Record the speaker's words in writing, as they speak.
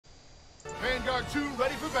Vanguard 2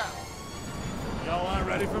 ready for battle. Y'all aren't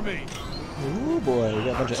ready for me. Ooh boy, we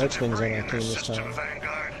got a bunch of X-Wings on our team this time.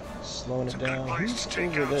 Slowing it down. Who's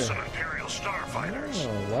over there? Oh,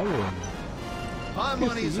 Wyvern. My Good for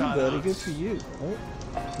money's you, on buddy. us. Good for you. Oh,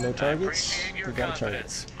 no targets. We got a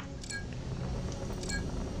target.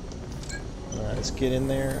 Alright, let's get in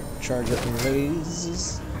there. Charge up them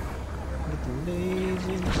lasers. Get them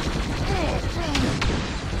lasers.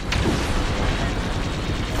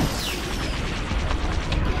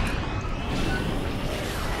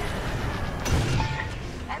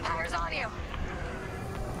 Empire's on you.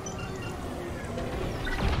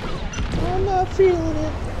 I'm not feeling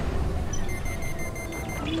it.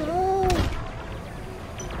 No.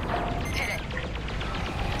 Hit it.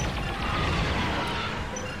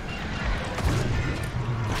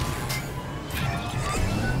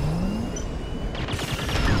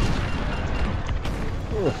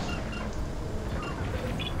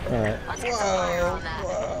 Alright. Let's get some fire Whoa, on that.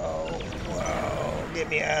 whoa, whoa. Get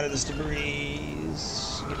me out of this debris.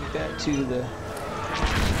 Get me back to the...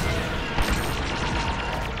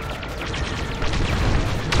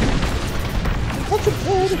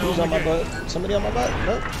 Who's on my butt? Somebody on my butt?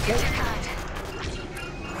 Nope. You're Nope. too kind.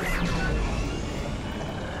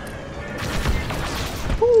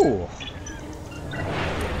 Ooh.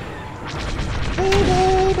 Hey,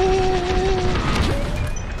 baby.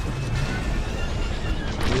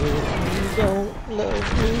 If you don't love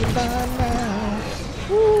me by now.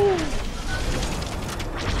 Woo.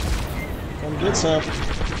 Come get some.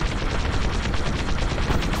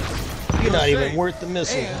 You're not even worth the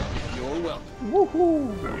missile. And you're welcome.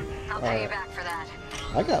 Woohoo! I'll pay you back for that.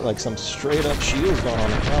 I got like some straight up shields going on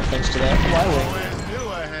now thanks to that flyway. Always knew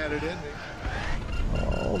I had it in me.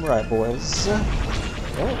 Alright, boys. Oh,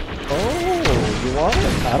 you want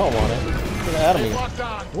it? I don't want it. Get out of me. Locked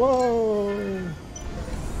on. Whoa!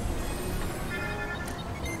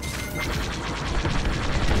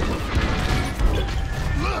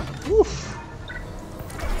 Oof!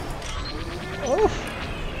 Oh!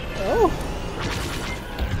 Oh!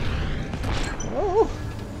 Oh!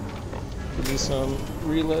 Give me some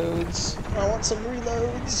reloads. I want some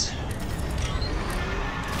reloads.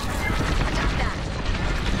 Attack that.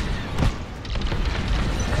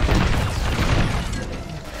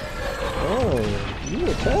 Oh, you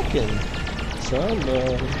attacking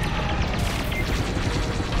somebody.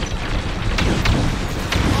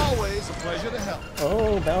 Always a pleasure to help.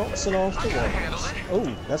 Oh, bouncing off the walls.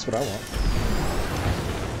 Oh, that's what I want.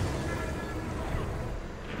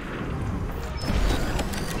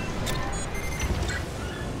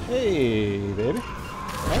 Hey, baby.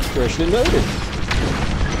 That's freshly loaded.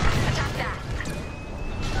 Attack that.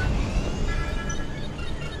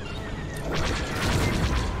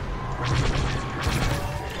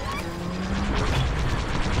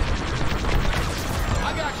 I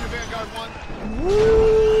got you, Vanguard 1.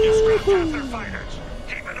 Woo-hoo. Fighters,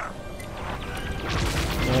 keep it up.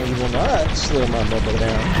 No, you will not slow my bubble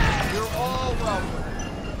down. You're all welcome.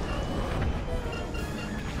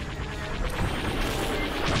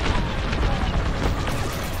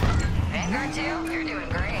 Vanguard 2, you're doing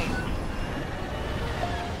great.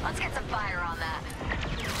 Let's get some fire on that.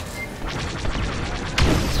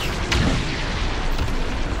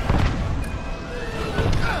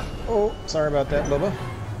 Oh, sorry about that, Bubba.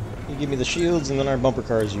 You give me the shields and then our bumper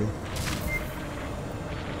cars you.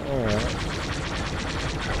 Alright.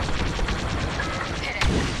 Hit it.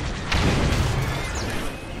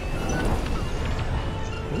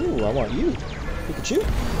 Ooh, I want you. Pikachu.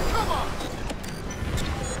 Come on.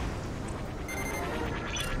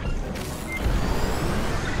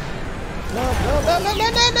 No.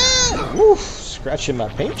 Woof, scratching my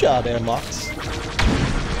paint job, Mox.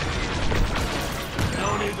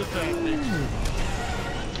 No need to thank me.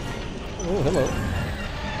 Oh, hello.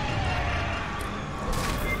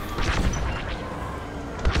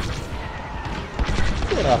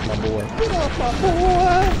 Get off my boy. Get off my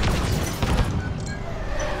boy.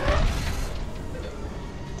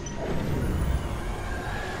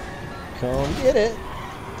 Come get it.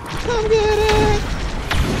 Come get it.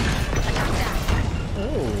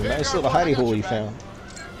 Oh, nice little hidey hole you found.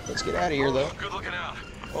 Let's get out of here, though. Good looking out.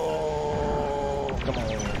 Oh, come on.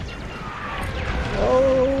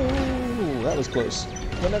 Oh, that was close.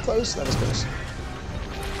 Wasn't that close? That was close.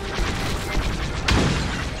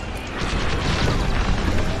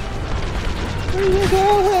 Where you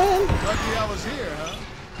going? Lucky I was here, huh?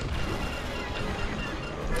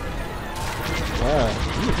 Wow,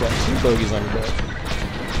 you've got 2 bogeys on your belt.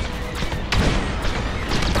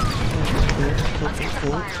 Let's get some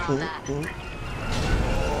fire on that.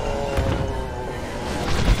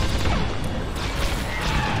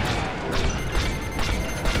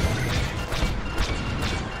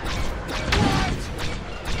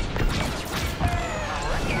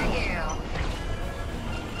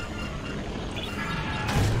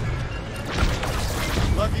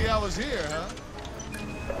 was here, huh?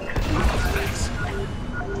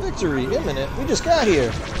 Victory imminent. We just got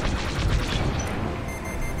here.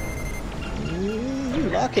 You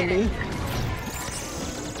locking me.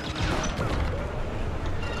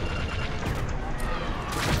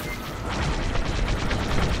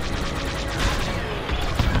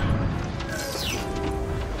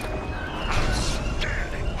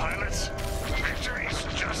 Outstanding, pilots. Victory's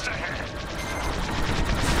just ahead.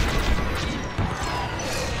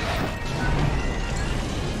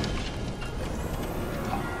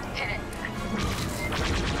 Hit it.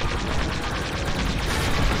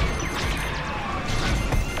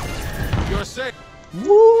 You're safe.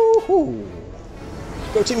 Woohoo!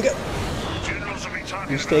 Go team, go! Generals will be talking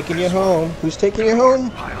Who's about taking you this home? Who's taking you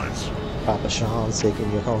home? pilots. PapaSean's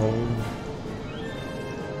taking you home.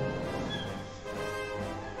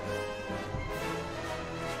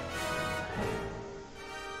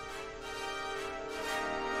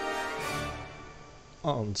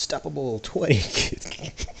 Unstoppable 20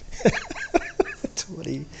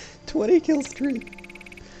 20 kill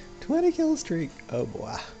streak. 20 kill streak. Oh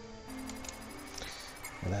boy.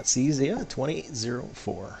 And that sees the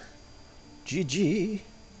 20-04. GG.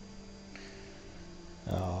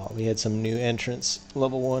 Oh, we had some new entrants,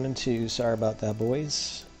 level 1 and 2. Sorry about that,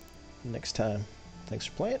 boys. Next time. Thanks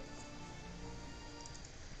for playing.